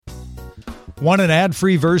Want an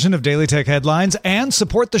ad-free version of Daily Tech Headlines and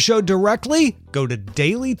support the show directly? Go to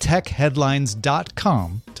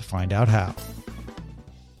dailytechheadlines.com to find out how.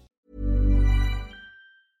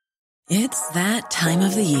 It's that time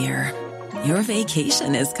of the year. Your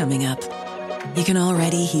vacation is coming up. You can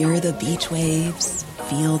already hear the beach waves,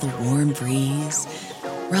 feel the warm breeze,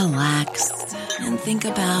 relax, and think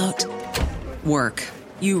about work.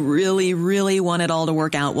 You really, really want it all to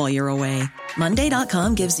work out while you're away.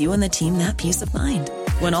 Monday.com gives you and the team that peace of mind.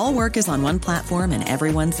 When all work is on one platform and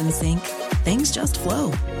everyone's in sync, things just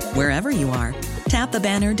flow. Wherever you are, tap the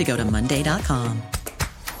banner to go to Monday.com.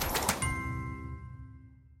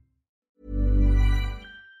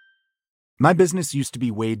 My business used to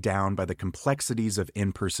be weighed down by the complexities of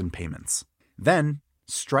in-person payments. Then,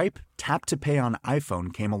 Stripe Tap to Pay on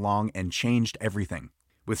iPhone came along and changed everything.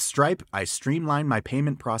 With Stripe, I streamlined my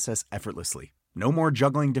payment process effortlessly. No more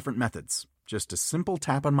juggling different methods. Just a simple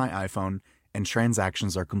tap on my iPhone and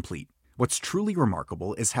transactions are complete. What's truly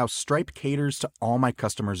remarkable is how Stripe caters to all my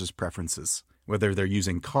customers' preferences. Whether they're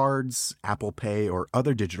using cards, Apple Pay, or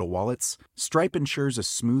other digital wallets, Stripe ensures a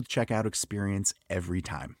smooth checkout experience every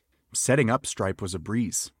time. Setting up Stripe was a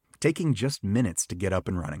breeze, taking just minutes to get up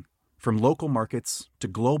and running. From local markets to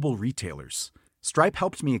global retailers, Stripe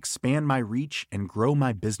helped me expand my reach and grow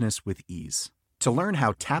my business with ease. To learn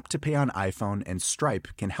how Tap to Pay on iPhone and Stripe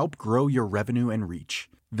can help grow your revenue and reach,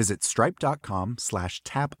 visit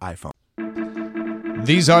stripe.com/tapiphone.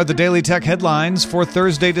 These are the Daily Tech Headlines for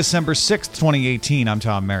Thursday, December 6th, 2018. I'm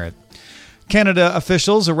Tom Merritt. Canada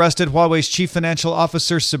officials arrested Huawei's chief financial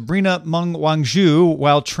officer Sabrina Meng Wanzhou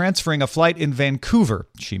while transferring a flight in Vancouver.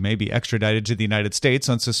 She may be extradited to the United States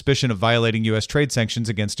on suspicion of violating U.S. trade sanctions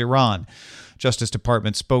against Iran. Justice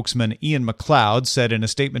Department spokesman Ian McLeod said in a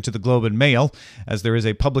statement to the Globe and Mail, "As there is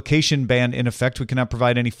a publication ban in effect, we cannot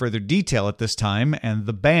provide any further detail at this time, and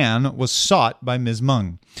the ban was sought by Ms.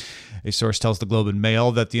 Meng." A source tells the Globe and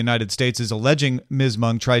Mail that the United States is alleging Ms.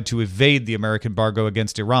 Meng tried to evade the American embargo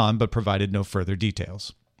against Iran, but provided no further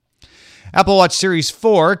details. Apple Watch Series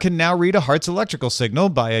 4 can now read a heart's electrical signal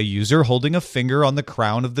by a user holding a finger on the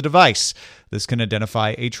crown of the device. This can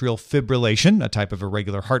identify atrial fibrillation, a type of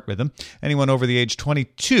irregular heart rhythm. Anyone over the age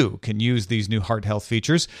 22 can use these new heart health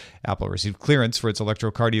features. Apple received clearance for its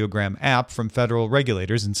electrocardiogram app from federal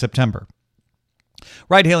regulators in September.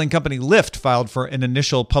 Ride-hailing company Lyft filed for an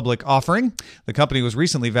initial public offering. The company was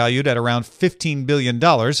recently valued at around $15 billion.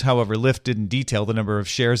 However, Lyft didn't detail the number of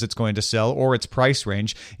shares it's going to sell or its price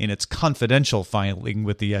range in its confidential filing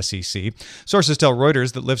with the SEC. Sources tell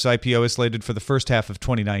Reuters that Lyft's IPO is slated for the first half of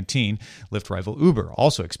 2019. Lyft rival Uber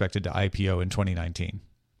also expected to IPO in 2019.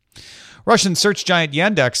 Russian search giant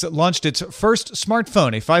Yandex launched its first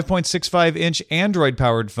smartphone, a 5.65-inch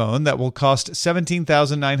Android-powered phone that will cost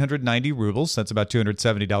 17,990 rubles, that's about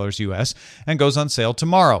 $270 US, and goes on sale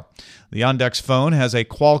tomorrow. The Yandex phone has a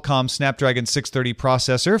Qualcomm Snapdragon 630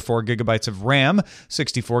 processor, 4 gigabytes of RAM,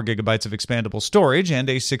 64 gigabytes of expandable storage, and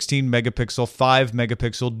a 16-megapixel,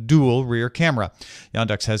 5-megapixel dual rear camera.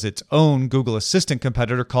 Yandex has its own Google Assistant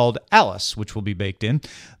competitor called Alice, which will be baked in.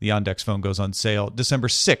 The Yandex phone goes on sale December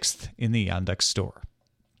 6th in the Yandex store.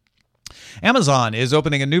 Amazon is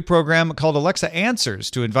opening a new program called Alexa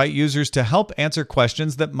Answers to invite users to help answer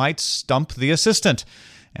questions that might stump the assistant.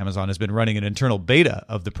 Amazon has been running an internal beta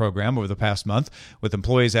of the program over the past month, with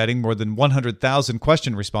employees adding more than 100,000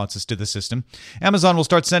 question responses to the system. Amazon will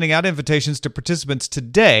start sending out invitations to participants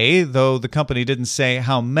today, though the company didn't say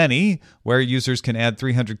how many, where users can add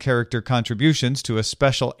 300-character contributions to a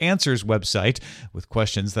special answers website with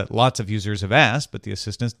questions that lots of users have asked, but the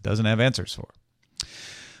assistant doesn't have answers for.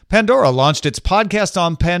 Pandora launched its Podcast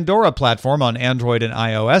on Pandora platform on Android and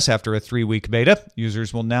iOS after a 3-week beta.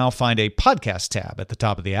 Users will now find a podcast tab at the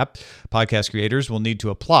top of the app. Podcast creators will need to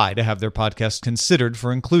apply to have their podcasts considered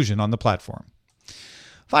for inclusion on the platform.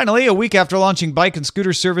 Finally, a week after launching bike and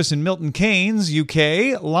scooter service in Milton Keynes,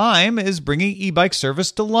 UK, Lime is bringing e-bike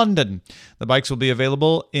service to London. The bikes will be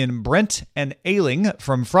available in Brent and Ailing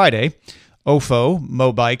from Friday. Ofo,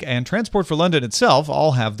 Mobike, and Transport for London itself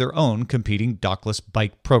all have their own competing dockless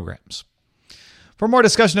bike programs. For more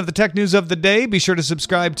discussion of the tech news of the day, be sure to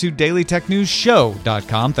subscribe to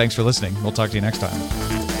dailytechnewsshow.com. Thanks for listening. We'll talk to you next time.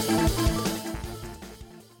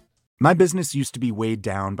 My business used to be weighed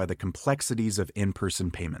down by the complexities of in-person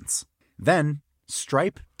payments. Then,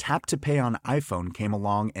 Stripe Tap to Pay on iPhone came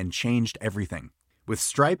along and changed everything. With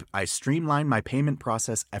Stripe, I streamlined my payment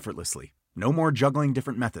process effortlessly. No more juggling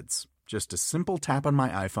different methods. Just a simple tap on my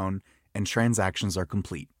iPhone and transactions are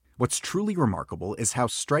complete. What's truly remarkable is how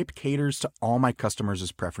Stripe caters to all my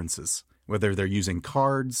customers' preferences. Whether they're using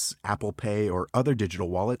cards, Apple Pay, or other digital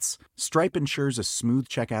wallets, Stripe ensures a smooth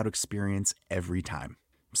checkout experience every time.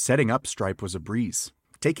 Setting up Stripe was a breeze,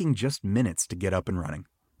 taking just minutes to get up and running.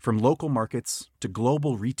 From local markets to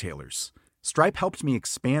global retailers, Stripe helped me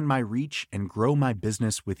expand my reach and grow my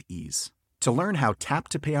business with ease. To learn how Tap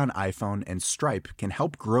to Pay on iPhone and Stripe can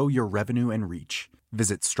help grow your revenue and reach,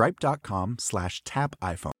 visit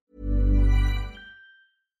stripe.com/tapiphone.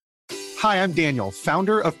 Hi, I'm Daniel,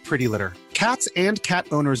 founder of Pretty Litter. Cats and cat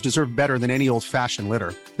owners deserve better than any old-fashioned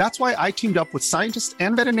litter. That's why I teamed up with scientists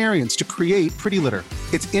and veterinarians to create Pretty Litter.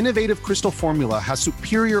 Its innovative crystal formula has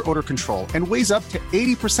superior odor control and weighs up to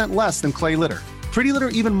 80% less than clay litter. Pretty Litter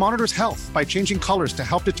even monitors health by changing colors to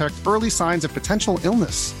help detect early signs of potential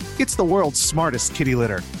illness. It's the world's smartest kitty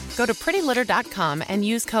litter. Go to prettylitter.com and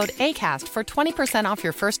use code ACAST for 20% off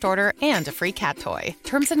your first order and a free cat toy.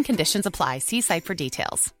 Terms and conditions apply. See site for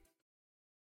details.